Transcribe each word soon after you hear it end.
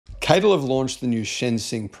CATL have launched the new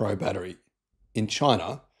Shenzhen Pro battery in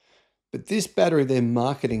China, but this battery they're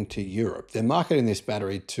marketing to Europe. They're marketing this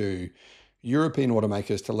battery to European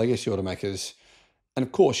automakers, to legacy automakers, and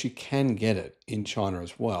of course you can get it in China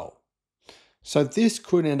as well. So this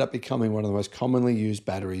could end up becoming one of the most commonly used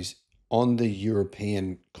batteries on the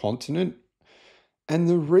European continent. And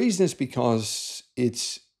the reason is because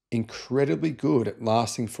it's incredibly good at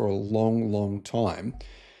lasting for a long, long time.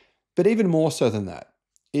 But even more so than that,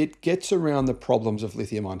 it gets around the problems of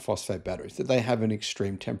lithium iron phosphate batteries that they have in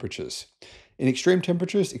extreme temperatures. In extreme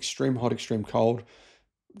temperatures, extreme hot, extreme cold,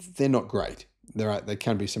 they're not great. There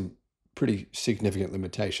can be some pretty significant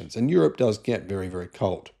limitations. And Europe does get very, very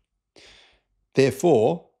cold.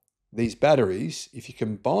 Therefore, these batteries, if you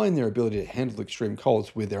combine their ability to handle extreme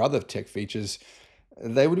colds with their other tech features,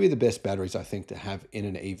 they would be the best batteries, I think, to have in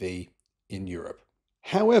an EV in Europe.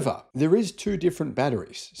 However, there is two different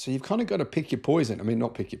batteries. So you've kind of got to pick your poison. I mean,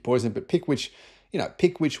 not pick your poison, but pick which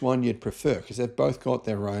one you'd prefer, because they've both got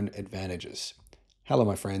their own advantages. Hello,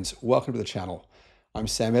 my friends. Welcome to the channel. I'm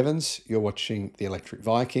Sam Evans. You're watching the Electric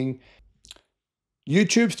Viking.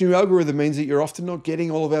 YouTube's new algorithm means that you're often not getting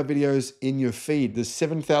all of our videos in your feed. There's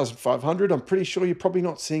 7,500. I'm pretty sure you're probably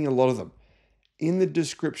not seeing a lot of them. In the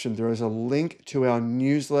description, there is a link to our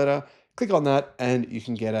newsletter. Click on that and you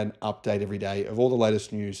can get an update every day of all the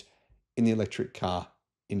latest news in the electric car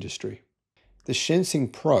industry. The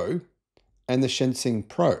Shenzhen Pro and the Shenzhen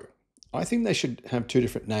Pro, I think they should have two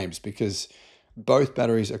different names because both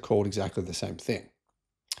batteries are called exactly the same thing.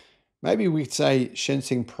 Maybe we'd say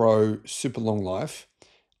Shenzhen Pro Super Long Life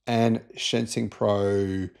and Shenzhen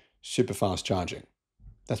Pro Super Fast Charging.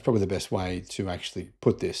 That's probably the best way to actually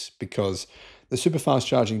put this, because the super fast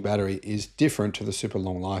charging battery is different to the super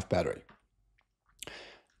long life battery.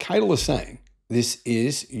 CATL is saying this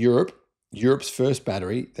is Europe's first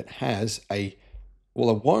battery that has a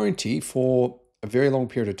warranty for a very long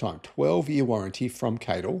period of time, 12-year warranty from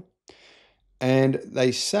CATL. And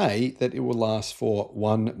they say that it will last for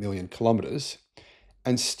 1 million kilometers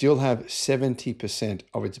and still have 70%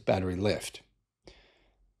 of its battery left.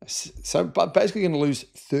 So basically going to lose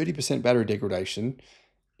 30% battery degradation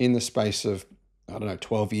in the space of,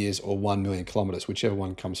 12 years or 1 million kilometers, whichever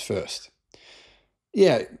one comes first.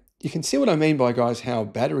 Yeah, you can see what I mean by, guys, how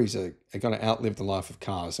batteries are going to outlive the life of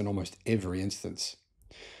cars in almost every instance.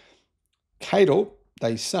 CATL,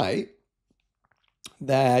 they say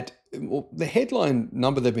that the headline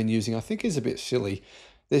number they've been using, I think, is a bit silly.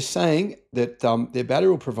 They're saying that their battery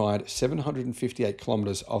will provide 758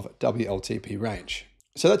 kilometers of WLTP range.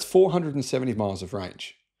 So that's 470 miles of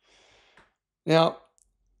range. Now,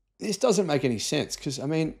 this doesn't make any sense because, I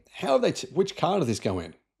mean, how are they? Which car does this go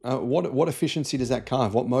in? What efficiency does that car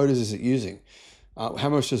have? What motors is it using? How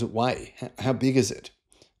much does it weigh? How big is it?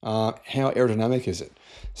 How aerodynamic is it?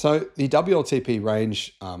 So the WLTP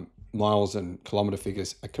range, miles and kilometer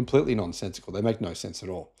figures are completely nonsensical. They make no sense at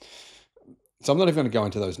all. So I'm not even going to go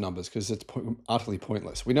into those numbers because it's utterly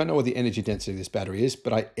pointless. We don't know what the energy density of this battery is,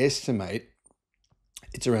 but I estimate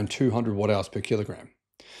it's around 200 watt hours per kilogram.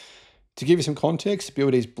 To give you some context,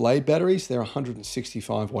 BYD's Blade batteries, they're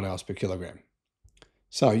 165 watt hours per kilogram.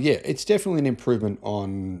 So yeah, it's definitely an improvement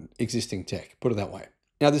on existing tech, put it that way.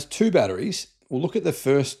 Now there's two batteries. We'll look at the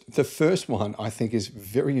first one. I think is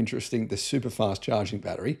very interesting, the super fast charging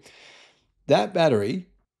battery. That battery,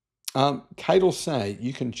 CATL say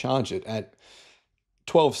you can charge it at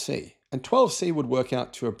 12C, and 12C would work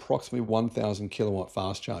out to approximately 1,000 kilowatt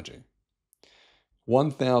fast charging.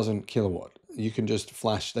 1,000 kilowatt. You can just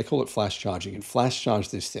flash, they call it flash charging, and flash charge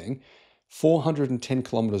this thing, 410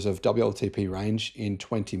 kilometers of WLTP range in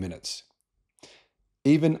 20 minutes,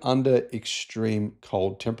 even under extreme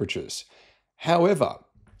cold temperatures. However,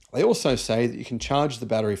 they also say that you can charge the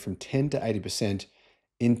battery from 10 to 80%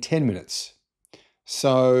 in 10 minutes.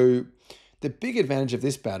 So the big advantage of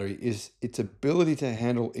this battery is its ability to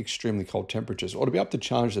handle extremely cold temperatures, or to be able to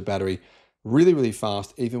charge the battery really, really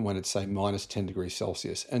fast, even when it's, say, minus 10 degrees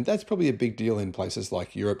Celsius. And that's probably a big deal in places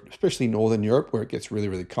like Europe, especially Northern Europe, where it gets really,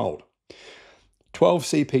 really cold.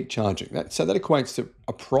 12C peak charging. So that equates to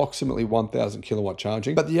approximately 1,000 kilowatt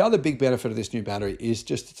charging. But the other big benefit of this new battery is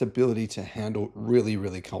just its ability to handle really,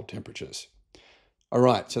 really cold temperatures. All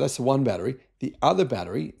right, so that's the one battery. The other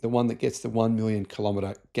battery, the one that gets the 1 million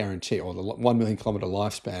kilometer guarantee, or the 1 million kilometer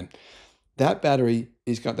lifespan, that battery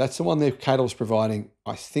that's the one that CATL's providing.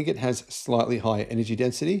 I think it has slightly higher energy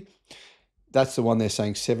density. That's the one they're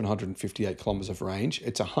saying 758 kilometers of range.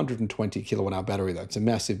 It's a 120 kilowatt hour battery though. It's a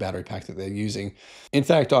massive battery pack that they're using. In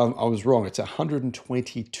fact, I was wrong. It's a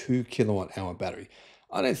 122 kilowatt hour battery.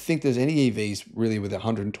 I don't think there's any EVs really with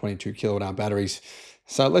 122 kilowatt hour batteries.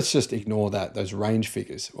 So let's just ignore those range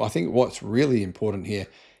figures. I think what's really important here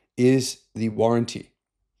is the warranty.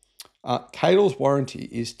 CATL's warranty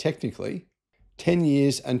is technically 10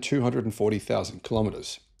 years and 240,000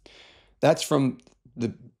 kilometers. That's from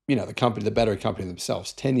the company, the battery company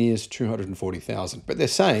themselves, 10 years, 240,000. But they're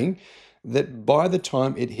saying that by the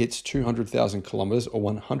time it hits 200,000 kilometers or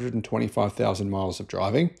 125,000 miles of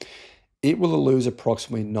driving, it will lose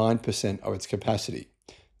approximately 9% of its capacity.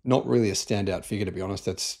 Not really a standout figure, to be honest.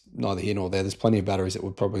 That's neither here nor there. There's plenty of batteries that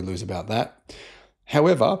would probably lose about that.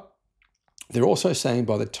 However, they're also saying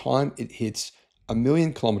by the time it hits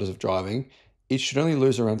 1,000,000 kilometers of driving, it should only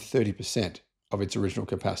lose around 30% of its original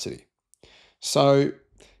capacity. So,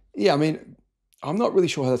 yeah, I mean, I'm not really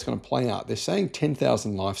sure how that's going to play out. They're saying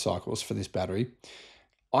 10,000 life cycles for this battery.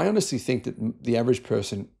 I honestly think that the average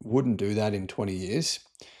person wouldn't do that in 20 years.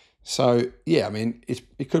 So, yeah, I mean,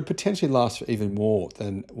 it could potentially last for even more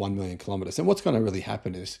than 1,000,000 kilometers. And what's going to really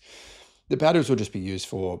happen is the batteries will just be used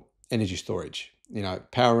for energy storage,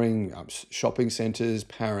 powering shopping centers,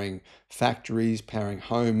 powering factories, powering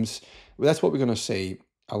homes. Well, that's what we're going to see.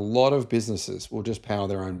 A lot of businesses will just power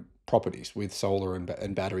their own properties with solar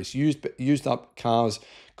and batteries. Used up cars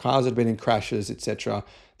that have been in crashes, etc.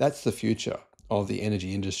 That's the future of the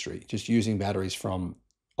energy industry, just using batteries from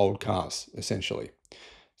old cars, essentially.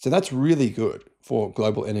 So that's really good for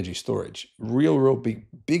global energy storage. Real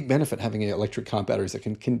big benefit having electric car batteries that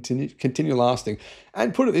can continue lasting.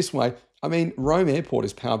 And put it this way, I mean, Rome Airport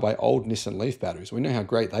is powered by old Nissan Leaf batteries. We know how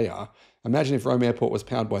great they are. Imagine if Rome Airport was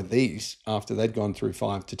powered by these after they'd gone through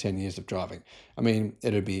 5 to 10 years of driving. I mean,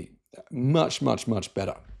 it'd be much, much, much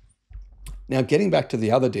better. Now, getting back to the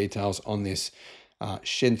other details on this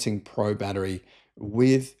Shenzhen Pro battery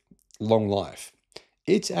with long life,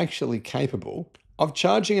 it's actually capable of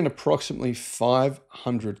charging an approximately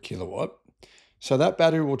 500 kilowatt. So that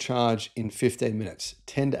battery will charge in 15 minutes,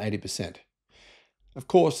 10 to 80%. Of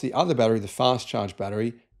course, the other battery, the fast charge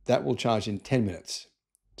battery, that will charge in 10 minutes.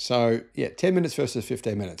 So yeah, 10 minutes versus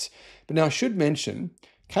 15 minutes. But now I should mention,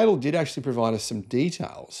 CATL did actually provide us some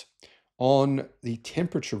details on the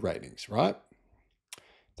temperature ratings, right?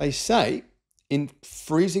 They say in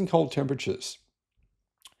freezing cold temperatures,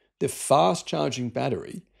 the fast charging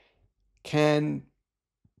battery can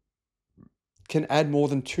add more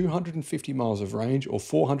than 250 miles of range or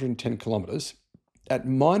 410 kilometers at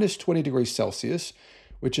minus 20 degrees Celsius,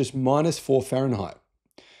 which is minus 4 Fahrenheit.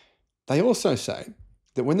 They also say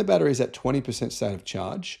that when the battery is at 20% state of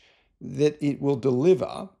charge, that it will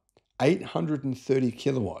deliver 830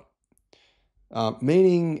 kilowatt,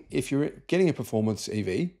 meaning if you're getting a performance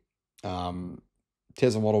EV,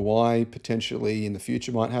 Tesla Model Y potentially in the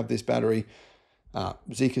future might have this battery,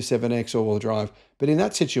 Zeekr 7X all-wheel drive, but in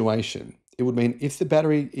that situation, it would mean if the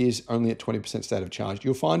battery is only at 20% state of charge,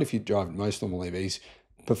 you'll find if you drive most normal EVs,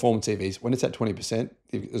 performance EVs, when it's at 20%,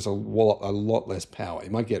 there's a lot less power. You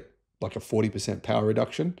might get like a 40% power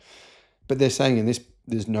reduction, but they're saying in this,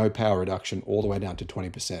 there's no power reduction all the way down to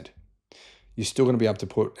 20%. You're still going to be able to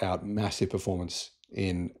put out massive performance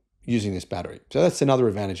in using this battery. So that's another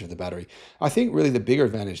advantage of the battery. I think really the bigger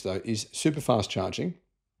advantage though is super fast charging,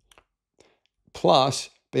 plus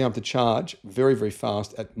being able to charge very, very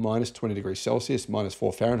fast at minus 20 degrees Celsius, minus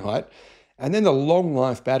 4 Fahrenheit. And then the long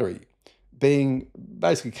life battery being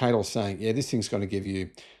basically CATL saying, yeah, this thing's going to give you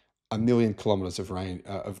 1,000,000 kilometers of range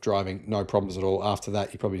of driving, no problems at all. After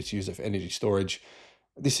that, you probably just use it for energy storage.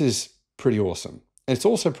 This is pretty awesome. And it's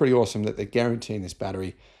also pretty awesome that they're guaranteeing this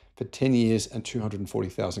battery for 10 years and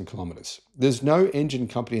 240,000 kilometers. There's no engine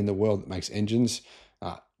company in the world that makes engines.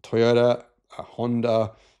 Toyota,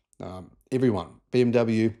 Honda, everyone,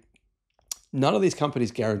 BMW, none of these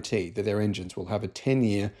companies guarantee that their engines will have a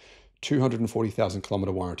 10-year, 240,000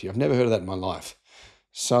 kilometer warranty. I've never heard of that in my life.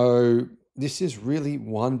 So this is really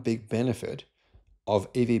one big benefit of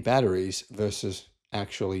EV batteries versus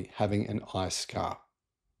actually having an ICE car.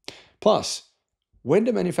 Plus, when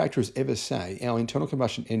do manufacturers ever say our internal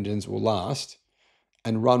combustion engines will last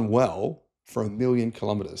and run well for 1,000,000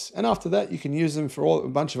 kilometers? And after that, you can use them for a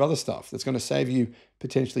bunch of other stuff that's going to save you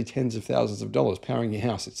potentially tens of thousands of dollars, powering your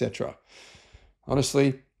house, etc.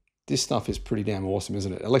 Honestly, this stuff is pretty damn awesome,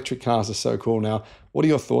 isn't it? Electric cars are so cool now. What are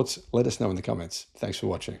your thoughts? Let us know in the comments. Thanks for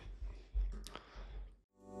watching.